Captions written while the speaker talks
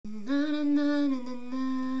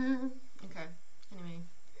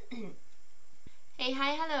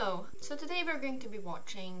we're going to be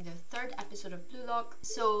watching the third episode of Blue Lock.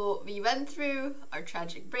 So we went through our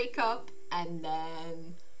tragic breakup, and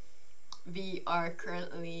then we are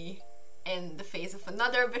currently in the phase of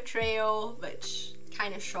another betrayal, which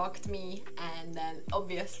kind of shocked me, and then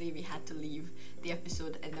obviously we had to leave the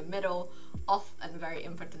episode in the middle of a very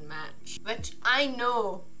important match, which I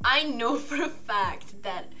know for a fact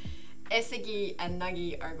that Isagi and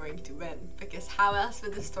Nagi are going to win, because how else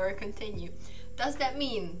would the story continue? Does that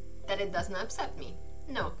mean that it doesn't upset me?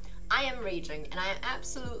 No, I am raging, and I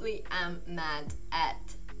absolutely am mad at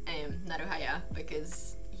Naruhaya,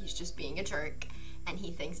 because he's just being a jerk and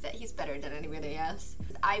he thinks that he's better than anybody else.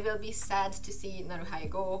 I will be sad to see Naruhaya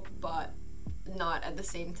go, but not at the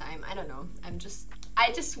same time. I don't know.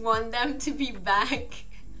 I just want them to be back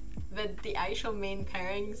with the actual main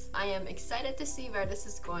pairings. I am excited to see where this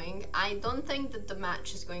is going. I don't think that the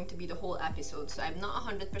match is going to be the whole episode, so I'm not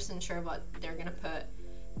 100% sure what they're gonna put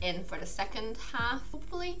in for the second half.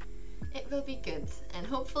 Hopefully it will be good, and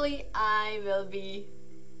hopefully I will be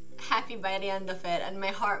happy by the end of it and my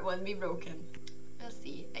heart won't be broken. We'll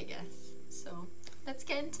see, I guess. So let's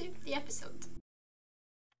get into the episode.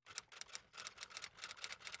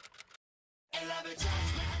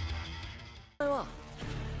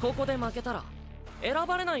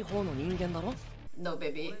 No,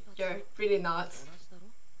 baby, you're really not.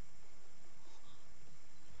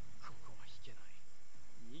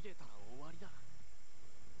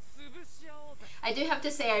 I do have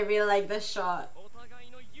to say I really like this shot.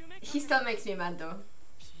 He still makes me mad though.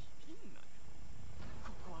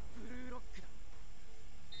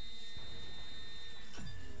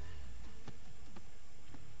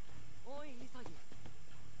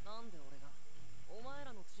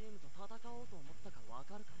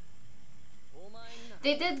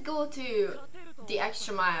 They did go to the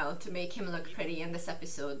extra mile to make him look pretty in this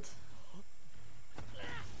episode.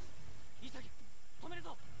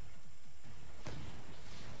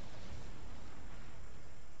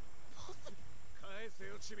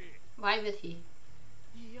 Why would he?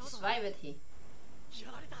 Just why would he?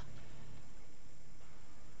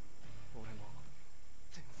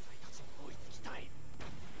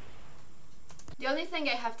 The only thing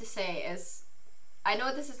I have to say is, I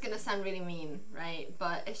know this is gonna sound really mean, right?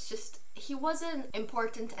 But it's just, he wasn't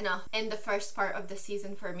important enough in the first part of the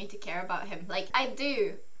season for me to care about him. Like, I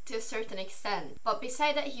do to a certain extent, but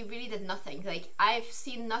beside that, he really did nothing. Like, I've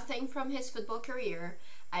seen nothing from his football career.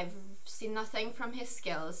 I've seen nothing from his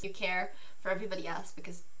skills. You care for everybody else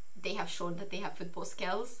because they have shown that they have football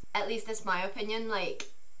skills. At least that's my opinion. Like,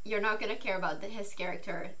 you're not gonna care about his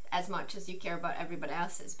character as much as you care about everybody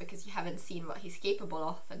else's, because you haven't seen what he's capable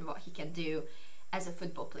of and what he can do as a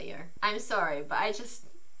football player. I'm sorry, but I just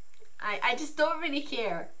don't really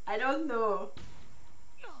care. I don't know.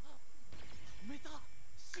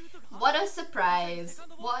 What a surprise.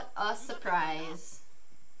 What a surprise.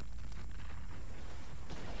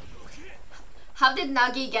 How did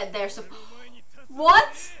Nagi get there so...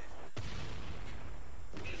 What?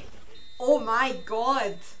 Oh my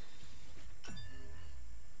god.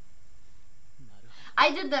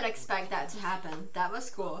 I did not expect that to happen. That was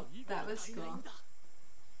cool. That was cool.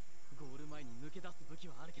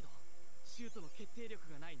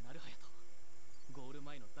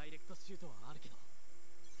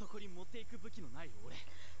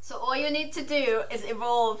 So all you need to do is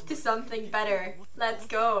evolve to something better. Let's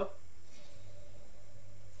go.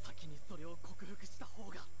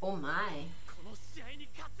 Oh my.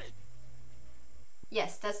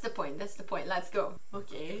 Yes, that's the point. That's the point. Let's go.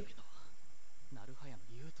 Okay.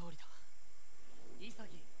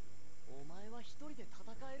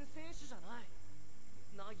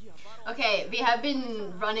 Okay, we have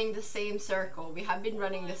been running the same circle. We have been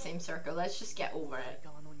running the same circle. Let's just get over it.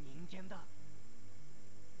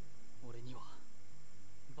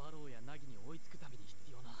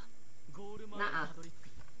 Nuh-uh.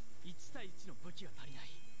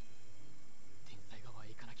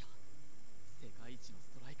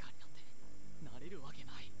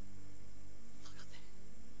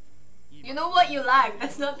 You know what you lack,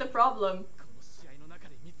 that's not the problem.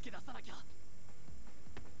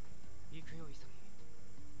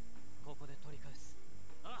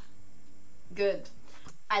 Good.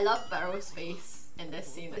 I love Barrow's face in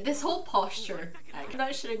this scene. This whole posture. I'm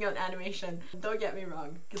not shitting on animation, don't get me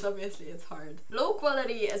wrong, because obviously it's hard. Low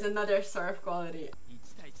quality is another sort of quality.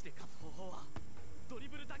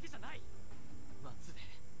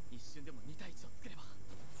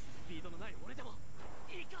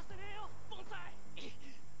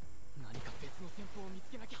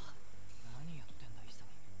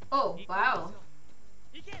 Oh, wow.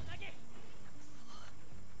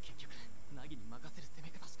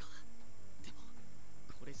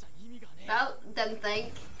 Well, then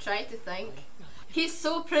think. Try to think. He's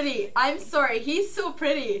so pretty. I'm sorry, he's so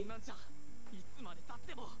pretty.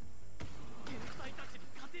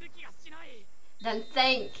 Then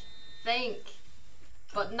think. Think.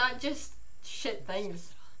 But not just shit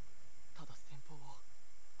things.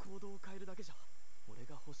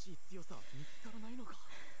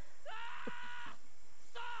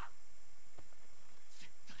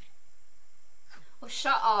 Oh,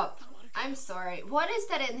 shut up. I'm sorry. What is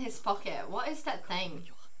that in his pocket? What is that thing?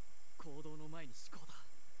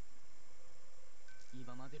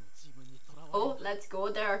 Oh, let's go.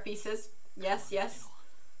 There are pieces. Yes, yes.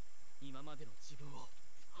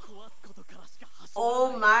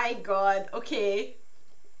 Oh my god. Okay.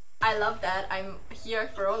 I love that. I'm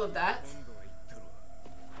here for all of that.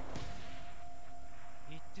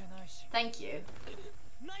 Thank you.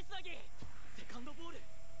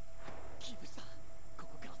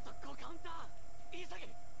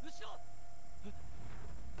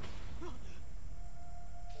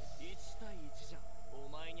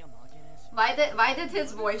 Why did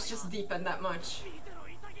his voice just deepen that much?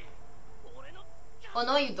 Oh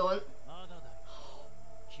no, you don't.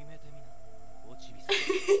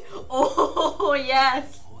 Oh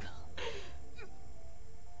yes.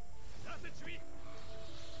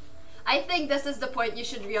 I think this is the point you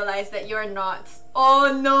should realize that you're not.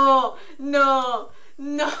 Oh no, no,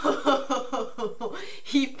 no.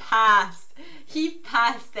 He passed. He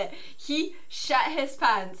passed it. He shat his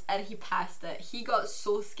pants and he passed it. He got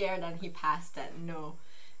so scared and he passed it. No.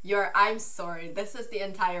 I'm sorry. This is the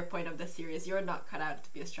entire point of the series. You're not cut out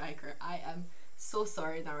to be a striker. I am so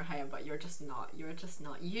sorry, Naruhaya, but you're just not. You're just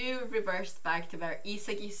not. You reversed back to where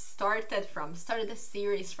Isagi started the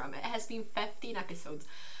series from. It has been 15 episodes.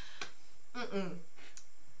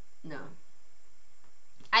 No.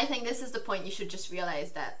 I think this is the point you should just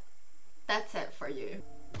realize that that's it for you.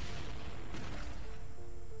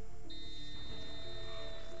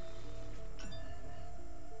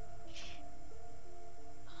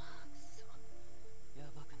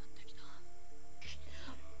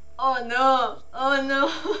 Oh no! Oh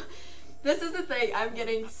no! This is the thing, I'm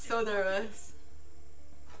getting so nervous.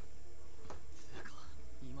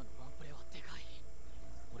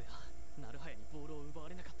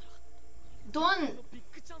 Don't!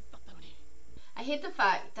 I hate the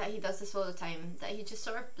fact that he does this all the time, that he just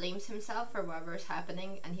sort of blames himself for whatever's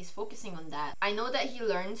happening and he's focusing on that. I know that he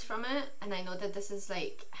learns from it, and I know that this is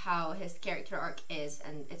like how his character arc is,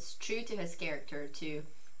 and it's true to his character to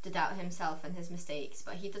doubt himself and his mistakes,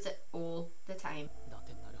 but he does it all the time.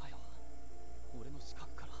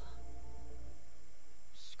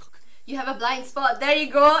 You have a blind spot. There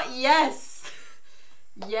you go. Yes.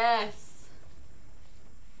 Yes.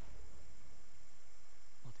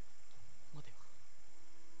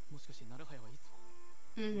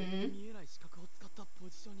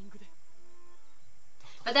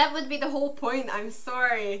 But that would be the whole point. I'm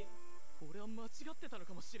sorry.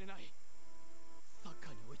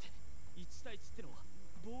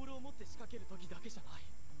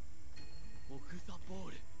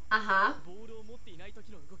 Uh-huh.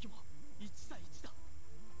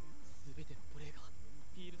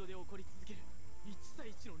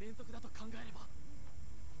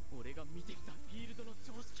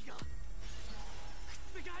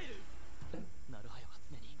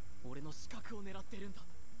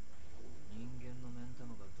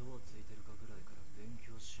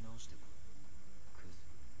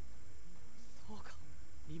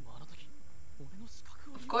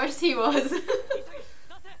 Of course he was.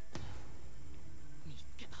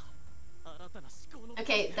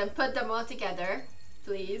 Okay, then put them all together,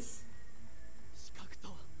 please.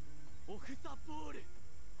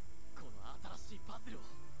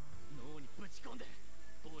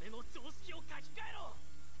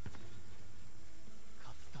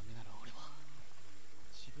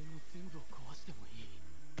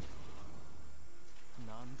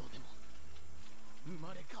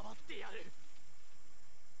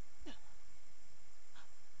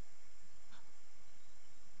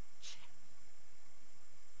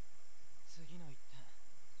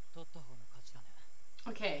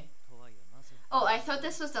 Okay. Oh, I thought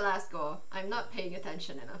this was the last goal. I'm not paying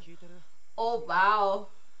attention enough. Oh, wow.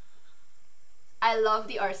 I love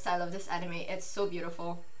the art style of this anime. It's so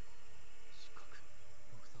beautiful.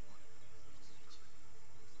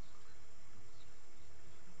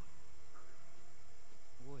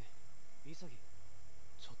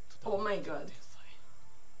 Oh my god.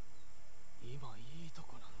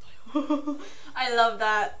 I love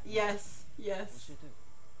that. Yes, yes.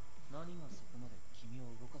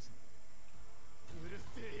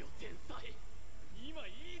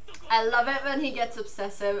 I love it when he gets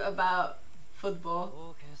obsessive about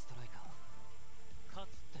football.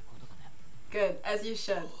 Good, as you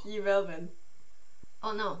should. You will win.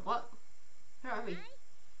 Oh no, what? Where are we?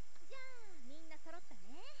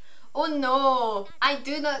 Oh no! I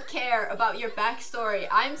do not care about your backstory.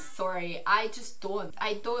 I'm sorry. I just don't.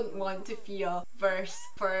 I don't want to feel worse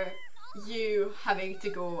for you having to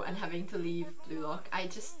go and having to leave Blue Lock.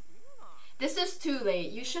 This is too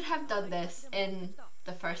late. You should have done this in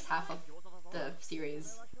the first half of the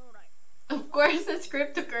series. Of course it's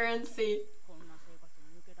cryptocurrency.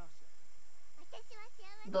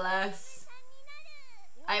 Bless.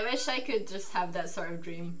 I wish I could just have that sort of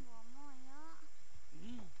dream.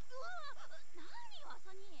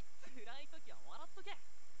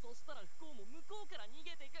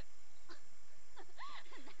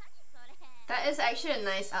 That is actually a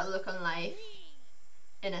nice outlook on life,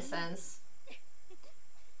 in a sense.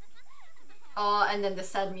 Oh, and then the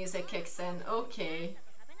sad music kicks in. Okay.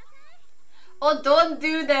 Oh, don't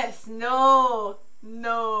do this! No!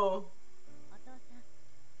 No!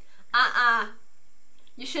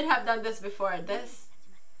 You should have done this before. This.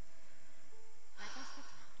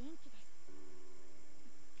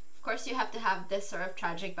 Of course you have to have this sort of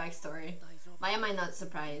tragic backstory. Why am I not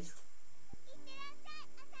surprised?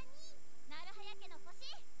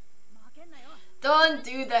 Don't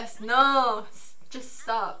do this! No! Just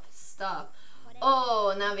stop. Stop.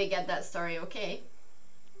 Oh, now we get that story. Okay.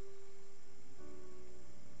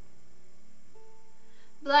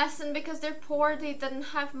 Bless them, because they're poor, they didn't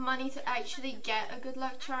have money to actually get a good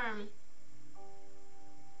luck charm.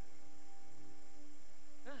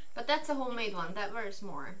 But that's a homemade one. That works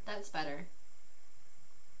more. That's better.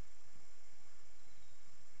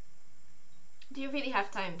 Do you really have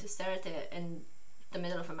time to stare at it in the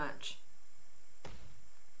middle of a match?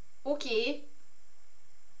 Okay.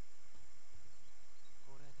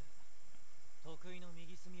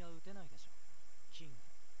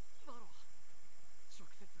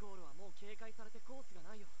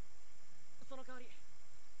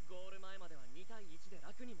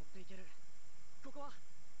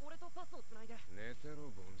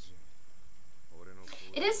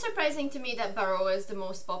 It is surprising to me that Barrow is the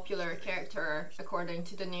most popular character according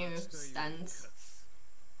to the new stands.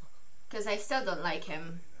 Because I still don't like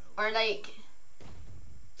him. Or like...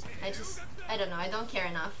 I don't know, I don't care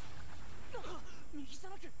enough.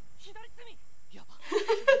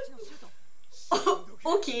 Oh,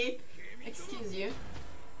 okay. Excuse you.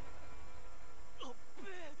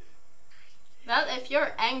 Well, if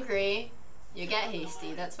you're angry, you get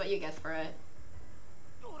hasty. That's what you get for it.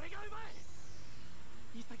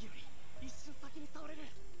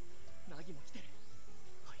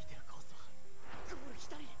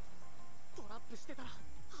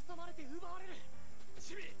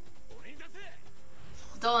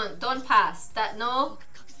 Don't pass. That, no?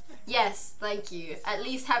 Yes, thank you. At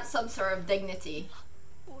least have some sort of dignity.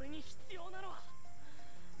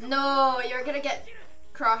 No, you're gonna get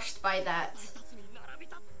crushed by that.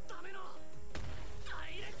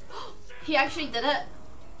 He actually did it,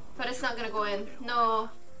 but it's not gonna go in. No.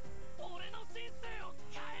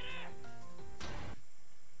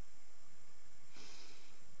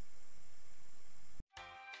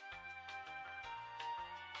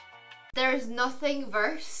 There's nothing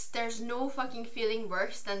worse, there's no fucking feeling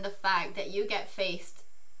worse than the fact that you get faced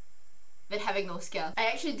with having no skill. I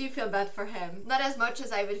actually do feel bad for him. Not as much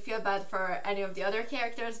as I would feel bad for any of the other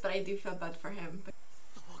characters, but I do feel bad for him.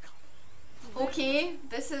 Okay,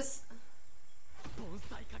 this is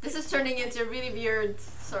turning into a really weird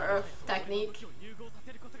sort of technique.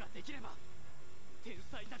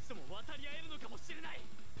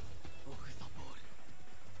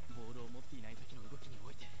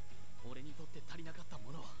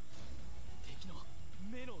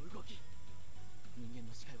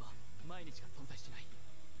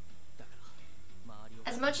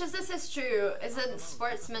 As much as this is true, isn't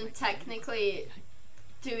sportsmen technically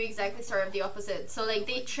do exactly sort of the opposite? So like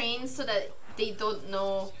they train so that they don't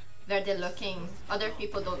know where they're looking. Other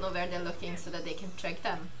people don't know where they're looking so that they can trick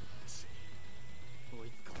them.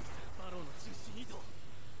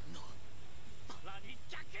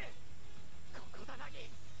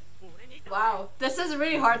 Wow, this is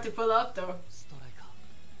really hard to pull up though.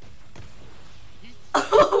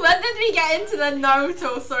 When did we get into the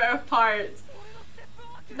Naruto sort of part?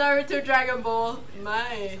 Naruto Dragon Ball,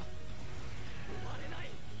 my.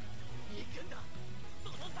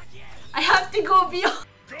 I have to go beyond.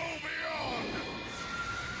 Go beyond.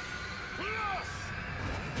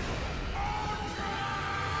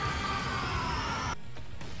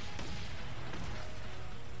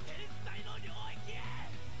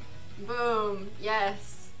 Boom,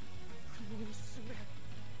 yes.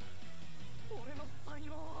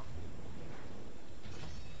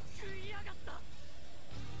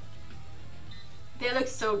 They look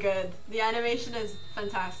so good. The animation is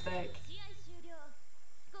fantastic.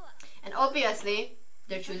 And obviously,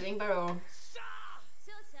 they're choosing Barrow.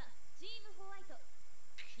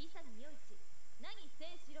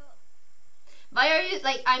 Why are you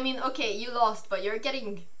like, I mean, okay, you lost, but you're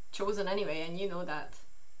getting chosen anyway, and you know that.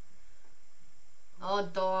 Oh,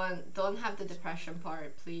 don't have the depression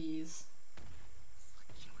part, please.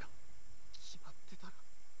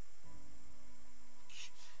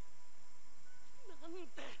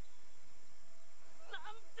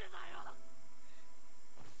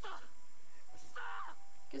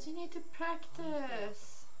 Because you need to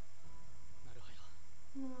practice.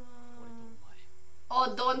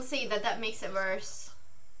 Oh, don't say that, that makes it worse.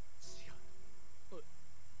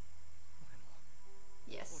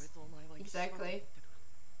 Yes, exactly.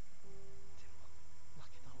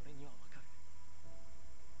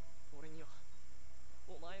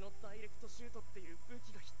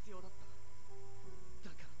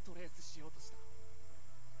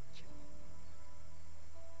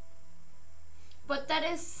 But that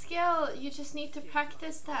is skill, you just need to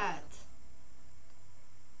practice that.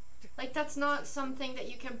 Like, that's not something that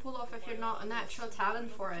you can pull off if you're not a natural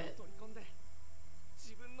talent for it.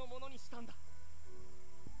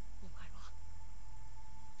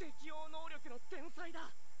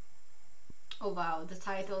 Oh wow, the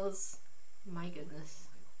titles. My goodness.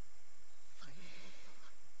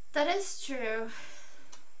 That is true.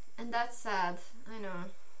 And that's sad, I know.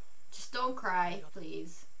 Just don't cry,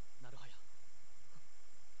 please.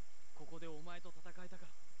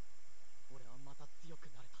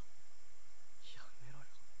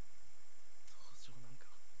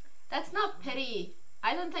 That's not pity.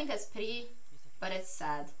 I don't think that's pity, but it's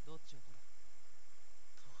sad.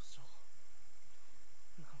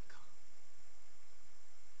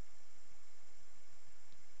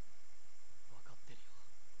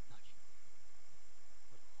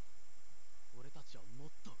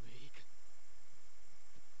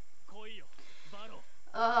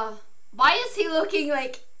 Why is he looking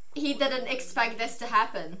like he didn't expect this to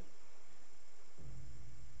happen?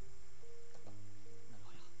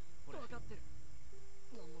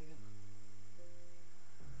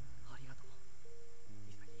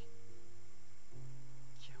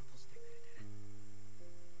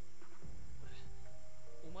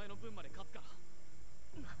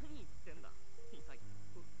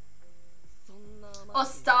 Oh,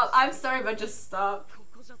 stop. I'm sorry, but just stop.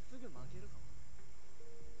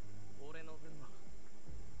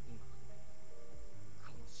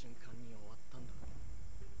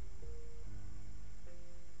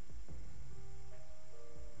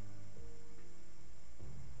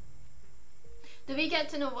 Do we get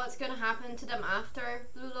to know what's going to happen to them after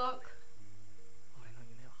Blue Lock?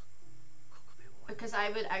 Because I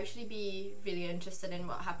would actually be really interested in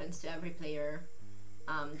what happens to every player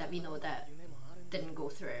that we know that didn't go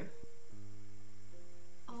through.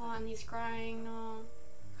 Oh, and he's crying, no.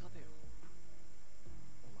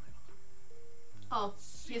 Oh,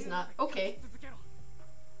 he's not. Okay.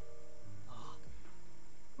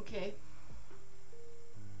 Okay.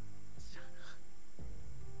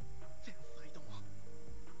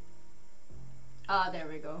 Ah, there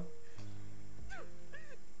we go.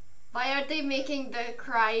 Why are they making the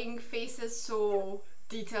crying faces so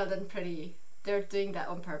detailed and pretty? They're doing that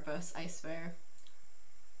on purpose, I swear.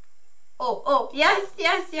 Oh, yes,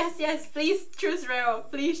 yes, yes, yes. Please choose Reo.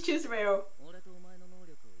 Please choose Reo.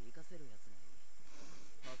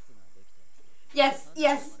 Yes,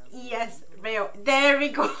 yes, yes, Reo. There we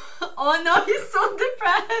go. Oh no, he's so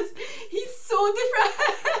depressed. He's so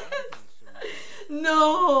depressed.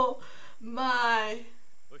 No, my.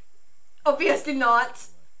 Obviously not.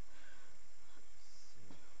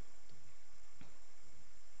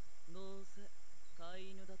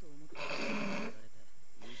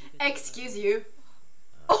 Excuse you.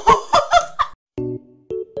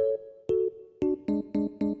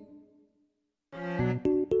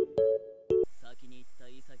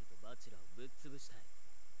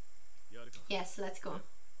 Yes, let's go.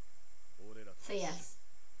 So yes.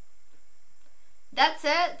 That's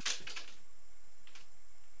it.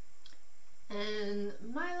 And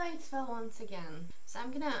my lights fell once again. So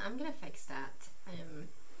I'm gonna fix that.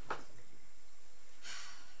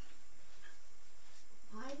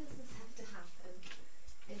 Why does this have to happen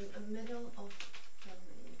in the middle of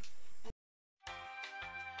filming?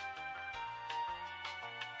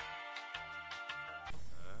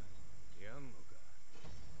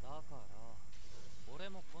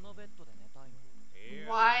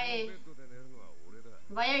 Why?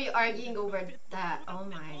 Why are you arguing over that? Oh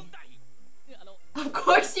my. Of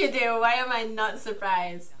course you do. Why am I not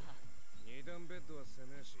surprised?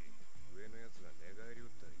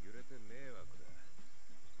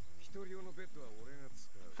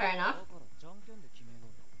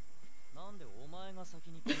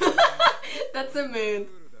 That's a mood.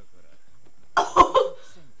 Oh.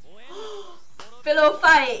 Pillow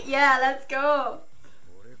fight, yeah, let's go.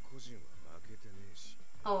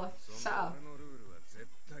 Oh, shut up.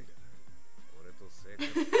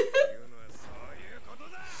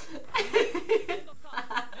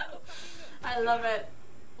 I love it.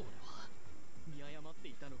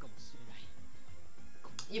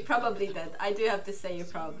 You probably did. I do have to say you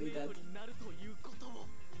probably did.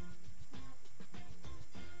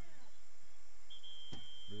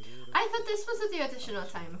 I thought this was the additional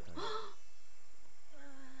time.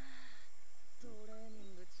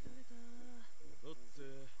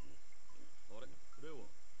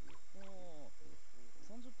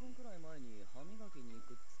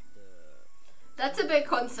 That's a bit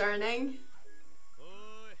concerning.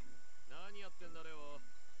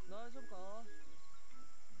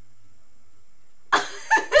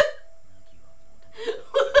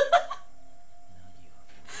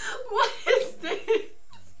 What is this?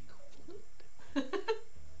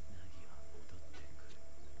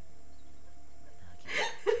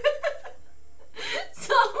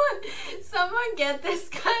 Someone get this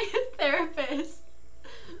guy a therapist,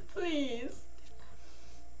 please.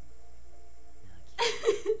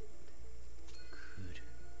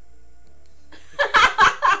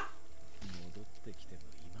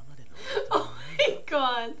 Oh my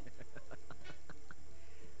god.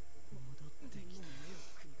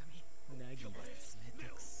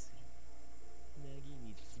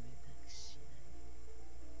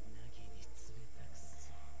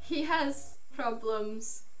 He has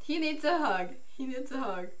problems. He needs a hug. He needs a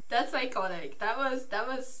hug. That's iconic. That was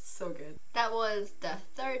so good. That was the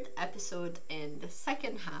third episode in the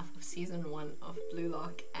second half of season 1 of Blue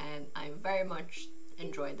Lock, and I very much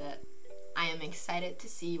enjoyed it. I am excited to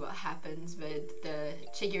see what happens with the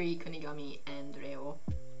Chigiri, Kunigami and Reo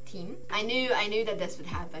team. I knew that this would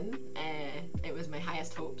happen. It was my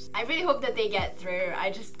highest hopes. I really hope that they get through.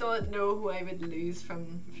 I just don't know who I would lose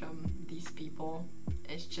from these people.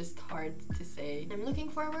 It's just hard to say. I'm looking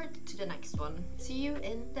forward to the next one. See you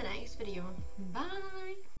in the next video.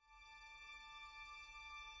 Bye!